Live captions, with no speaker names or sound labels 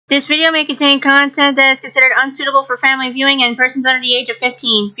This video may contain content that is considered unsuitable for family viewing and persons under the age of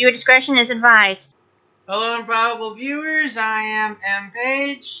 15. Viewer discretion is advised. Hello, Improbable viewers. I am M.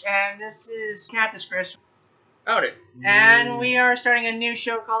 Page, and this is Cactus Chris. Howdy. And we are starting a new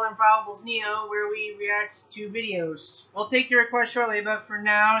show called Improvables Neo, where we react to videos. We'll take your request shortly, but for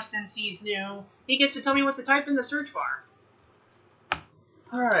now, since he's new, he gets to tell me what to type in the search bar.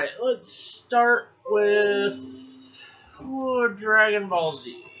 Alright, let's start with Dragon Ball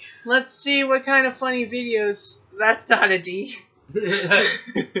Z. Let's see what kind of funny videos. That's not a D.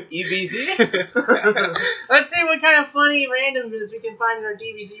 EBZ? Let's see what kind of funny random videos we can find that are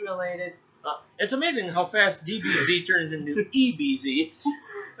DBZ related. It's amazing how fast DBZ turns into EBZ.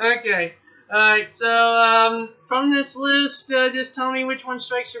 Okay. Alright, so, from this list, just tell me which one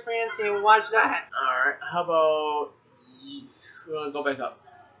strikes your fancy and we'll watch that. Alright, how about... go back up.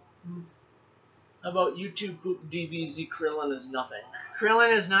 How about YouTube poop DBZ Krillin is nothing?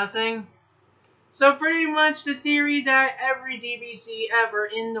 Krillin is nothing? So pretty much the theory that every DBZ ever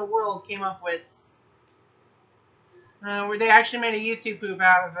in the world came up with. Where they actually made a YouTube poop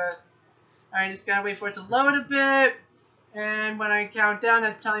out of it. Alright, just gotta wait for it to load a bit. And when I count down,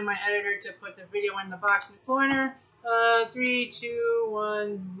 I'm telling my editor to put the video in the box in the corner. 3, 2,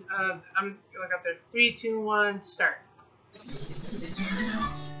 1, I'm look up there. 3, 2, 1, start.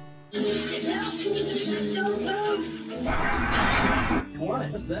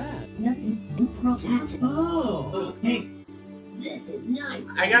 What's that? Nothing. Improvables. Oh, hey. This is nice.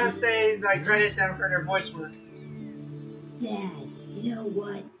 I gotta say, I credit them for their voice work. Dad, you know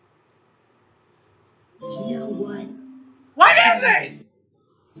what? You know what? What is it?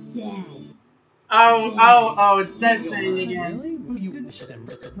 Dad. Oh, it's this thing again.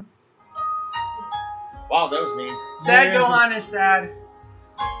 Wow, that was mean. Sad Gohan is sad.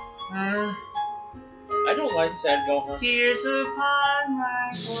 I don't like sad Gohan. Tears upon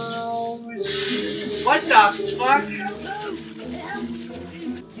my clothes. What the fuck?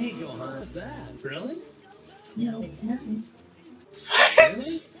 Hey, Gohan, what's that? Krillin? No, it's nothing.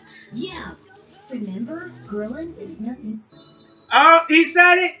 Really? Yeah. Remember? Krillin is nothing. Oh, he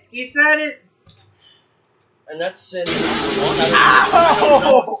said it! He said it! And that's sin.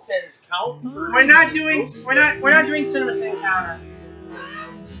 Ow! Sins count. We're not doing Cinema Sin Counter.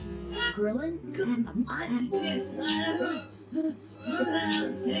 Krillin?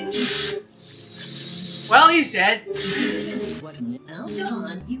 Well, he's dead.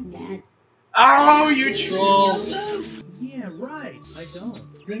 Gohan, you dad. Oh, you troll. Yeah, right. I don't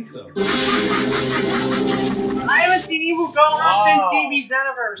think so. I haven't seen Evil Gohan since DB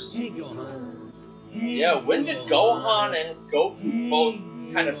Xenoverse. Hey, Gohan. Hey, Yeah, when did Gohan and Goku both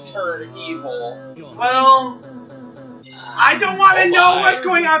kind of turn evil? Well, I don't want to know what's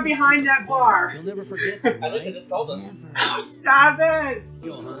going on behind that bar. You'll never forget. I think they just told us. Oh, stop it!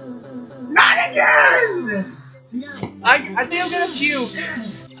 Gohan. Not again! Nice. I think I'm gonna puke.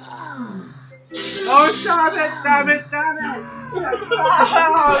 Oh, stop it! Stop it! Stop it!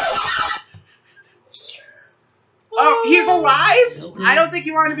 Stop! Oh, he's alive? I don't think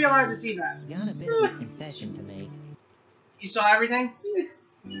you wanted to be alive to see that. Got a bit of a confession to make. You saw everything?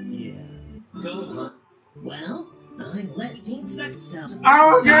 Yeah. Gohan. Well, I let Team suck itself.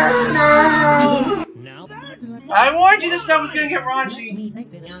 Oh, God, no! Now that. I warned you this stuff was gonna get raunchy.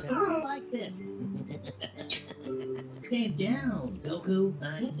 Like this. Stand down, Goku.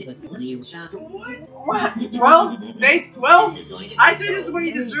 I did a clear shot. What? Well, I say this is what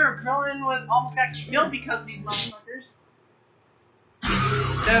he deserved. Krillin almost got killed because of these motherfuckers.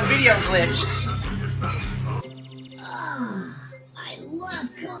 The video glitched. I love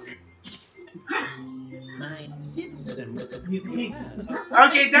Cook. I didn't.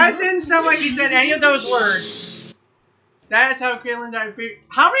 Okay, that didn't sound like he said any of those words. That's how Krillin died.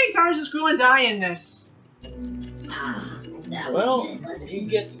 How many times does Krillin die in this? Well, he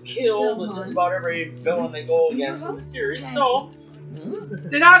gets killed with just about every villain they go against in the series, so...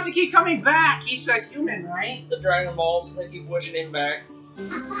 Then how does he keep coming back? He's a human, right? The Dragon Balls, they keep wishing him back.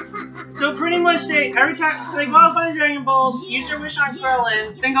 So pretty much they go out find the Dragon Balls, use their wish on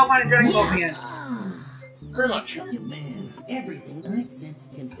Krillin, then go find the Dragon Balls again. Pretty much. Man, everything I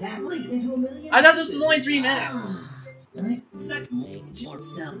sense can translate into a million. I thought this was only 3 minutes.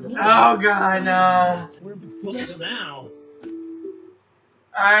 Oh, God, no. We're fucked now.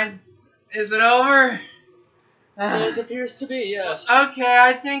 Alright, is it over? It appears to be, yes. Okay,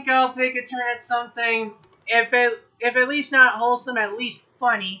 I think I'll take a turn at something, if at least not wholesome, at least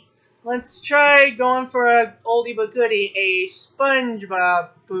funny. Let's try going for a oldie but goodie, a SpongeBob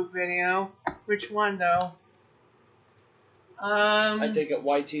poop video. Which one, though? I take it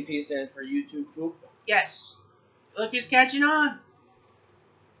YTP stands for YouTube poop. Yes. Look who's catching on.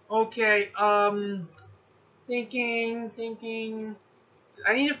 Okay, thinking.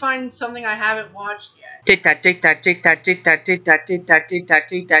 I need to find something I haven't watched yet.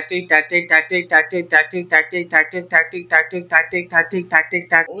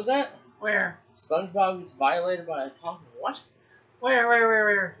 What was that? Where? SpongeBob gets violated by a talking what?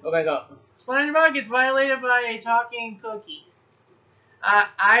 Where? Go back up. SpongeBob gets violated by a talking cookie.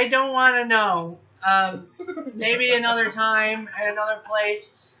 I don't want to know. Maybe another time, at another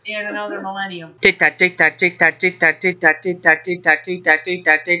place, in another millennium. Spinge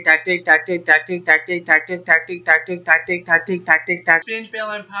Bill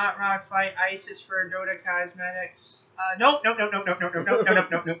and Pot Rock fight ISIS for Dota Cosmetics. Nope.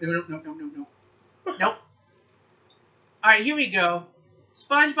 Alright, here we go.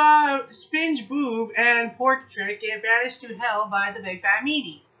 SpongeBob, Spinge Boob, and Pork Trick get banished to hell by the Big Fat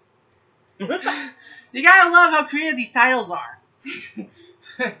Meaty. You gotta love how creative these titles are.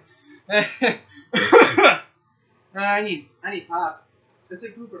 I need pop. This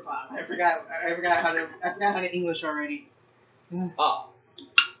is pooper pop. I forgot how to English already. Ah.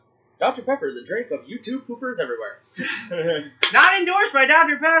 Dr. Pepper, the drink of YouTube poopers everywhere. Not endorsed by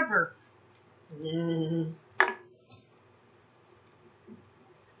Dr. Pepper.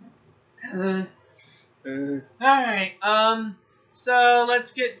 Alright, so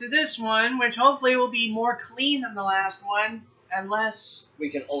let's get to this one, which hopefully will be more clean than the last one, and less We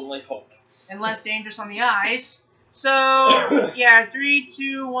can only hope. dangerous on the eyes. So, yeah, 3,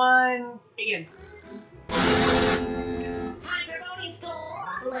 2, 1, begin. Macaroni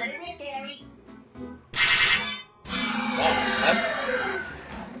score. Let it rip, Gary.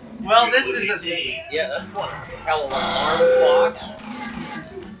 Well, this is a Yeah, that's one hell of an alarm clock.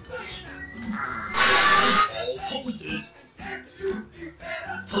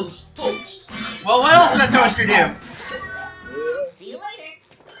 Toast. Well, what else would a toaster do? See you later.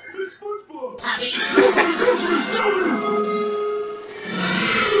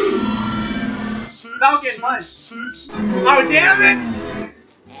 Falcon punch. Oh, damn it!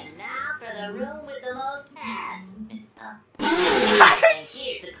 And now for the room with the most ass, Miss Pup. And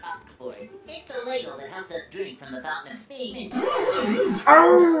here's the chalkboard. It's the ladle that helps us drink from the fountain of speed.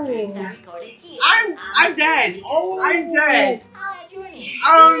 Oh! Drinks are recorded here. I'm dead. Oh, I'm dead. I'll add your name.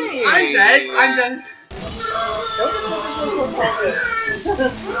 I'm dead.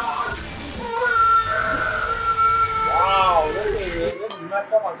 Wow, this is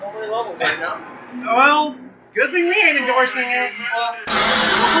messed up on so many levels right now. Well, good thing we ain't endorsing it.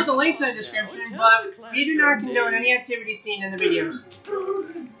 We'll put the links in the description, but we do not condone any activity seen in the videos.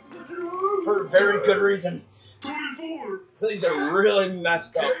 For very good reason. These are really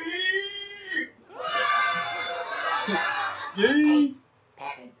messed up. Yay!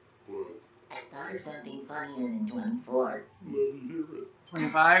 Patrick, I thought of something funnier than 24.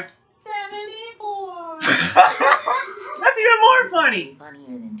 25. 74. That's even more funny. Funnier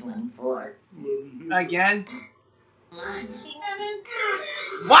than 24. Again. Lunch.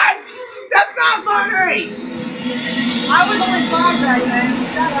 What? That's not funny! I was only 5 back then.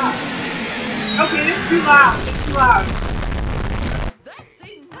 Shut up. Okay, this is too loud. That's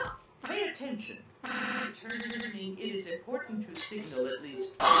enough. Pay attention. Turning, it is important to signal at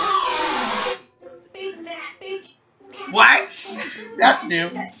least. Big fat bitch. What? That's new.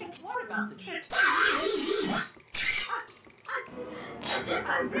 What about the chips? As if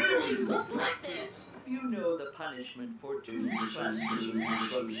I really look like this. You know the punishment for two transgressions.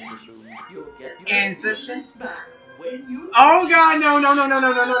 You'll get your Inception? back when you. Oh god, no.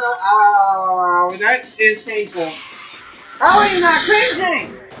 Ow, that is painful. How are you not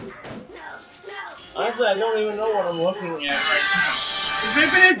cringing? Honestly, I don't even know what I'm looking at right now. He's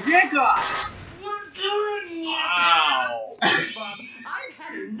ripping his dick off. Wow. Bob, I've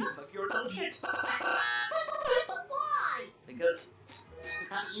had enough of your little shit. But why? Because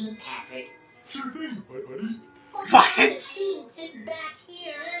You, Patrick. What? Sit back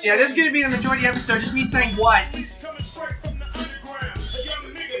here. Yeah, this is gonna be the majority episode, just me saying what.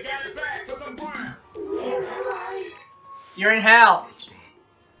 You're in hell.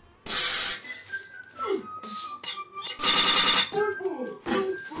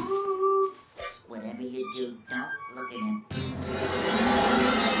 Whatever you do, don't look at him.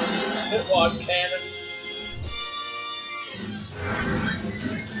 Log cannon.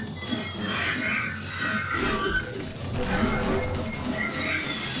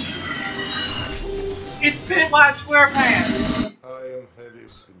 It's Spitwatch SquarePants. I am heavy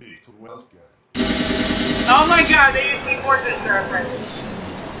speak to wealth guy. Oh my god, they used me for this reference.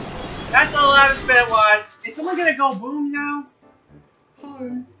 That's a lot of Spitwatch. Is someone gonna go boom now? I'll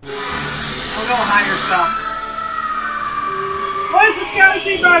go higher stuff. What is this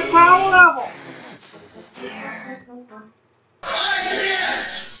galaxy by power level?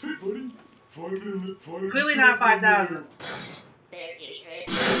 Clearly not 5,000. There, idiot.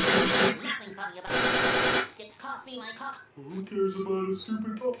 Nothing funny about it. It cost me my cock. Who cares about a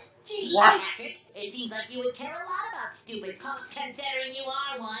stupid cock? Gee, What? Patrick, it seems like you would care a lot about stupid cocks, considering you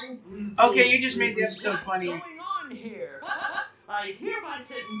are one. Okay, you just made the episode What's funnier. going on here? I hereby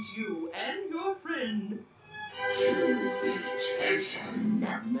sentence you and your friend to detention.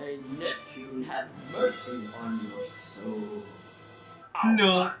 May Neptune have mercy on your soul.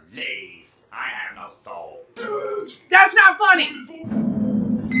 No. Please, I have no soul. That's not funny!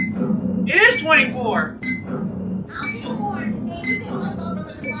 It is 24! I'll keep it warned. Hey, you can look up from the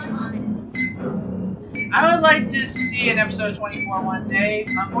supply closet. I would like to see an episode 24 one day.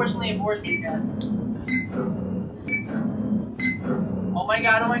 Unfortunately, it bores me to death. Oh my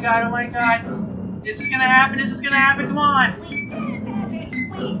god, oh my god, oh my god. This is gonna happen, this is gonna happen, come on! We did it, Patrick.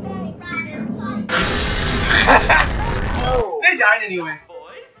 We saved Roger's life. No! They died anyway.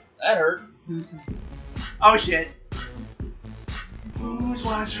 Boys, That hurt. Oh shit. Who's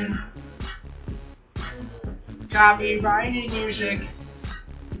watching? Copyrighted music.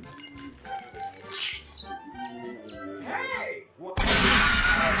 hey!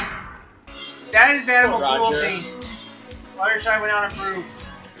 That is animal Oh, Roger. cruelty. Fluttershy would not approve.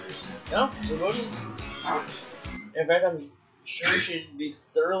 No, she wouldn't. In fact, I'm sure she'd be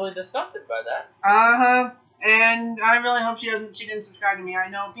thoroughly disgusted by that. Uh-huh. And I really hope she didn't subscribe to me. I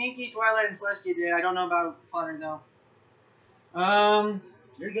know Pinky, Twilight, and Celestia did. I don't know about Flutter though.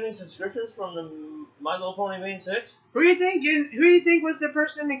 You're getting subscriptions from the My Little Pony Main 6? Who do you think was the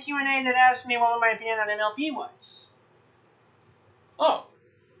person in the Q&A that asked me what my opinion on MLP was? Oh.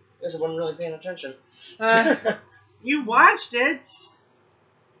 Guess I wasn't really paying attention. You watched it.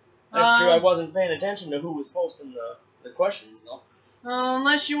 That's true, I wasn't paying attention to who was posting the questions, though.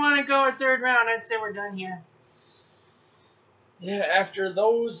 Unless you want to go a third round, I'd say we're done here. Yeah, after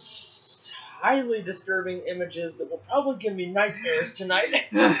those highly disturbing images that will probably give me nightmares tonight.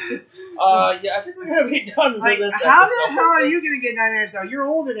 Yeah, I think we're gonna be done with this episode. How the hell are you gonna get nightmares though? You're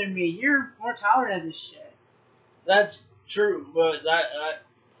older than me. You're more tolerant of this shit. That's true, but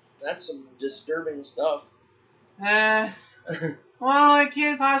that's some disturbing stuff. Well, it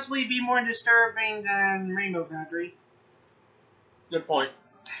can't possibly be more disturbing than Rainbow Factory. Good point.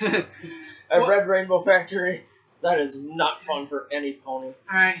 I've read Rainbow Factory. That is not fun for any pony.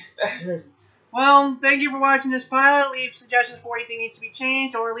 Alright. Well, thank you for watching this pilot. Leave suggestions for anything needs to be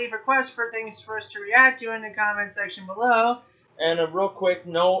changed, or leave requests for things for us to react to in the comment section below. And a real quick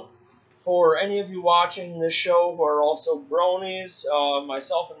note, for any of you watching this show who are also bronies,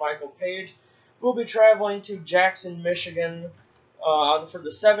 myself and Michael Page, we'll be traveling to Jackson, Michigan for the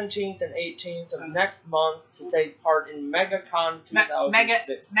 17th and 18th of next month to take part in MegaCon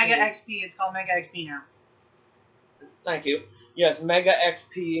 2016. Mega XP. It's called Mega XP now. Thank you. Yes, Mega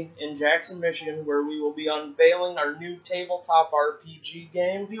XP in Jackson, Michigan, where we will be unveiling our new tabletop RPG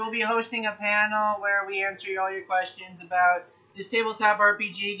game. We will be hosting a panel where we answer all your questions about this tabletop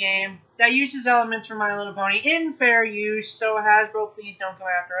RPG game that uses elements from My Little Pony in fair use, so Hasbro, please don't come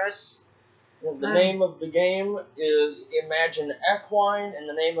after us. The name of the game is Imagine Equine, and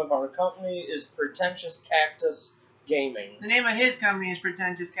the name of our company is Pretentious Cactus Gaming. The name of his company is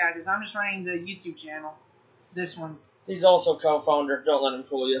Pretentious Cactus. I'm just running the YouTube channel. This one. He's also co-founder. Don't let him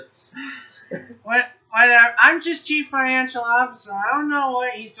fool you. Whatever. I'm just Chief Financial Officer. I don't know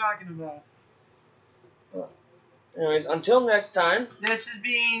what he's talking about. Anyways, until next time. This has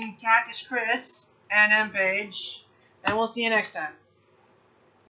been Cactus Chris and M Page, and we'll see you next time.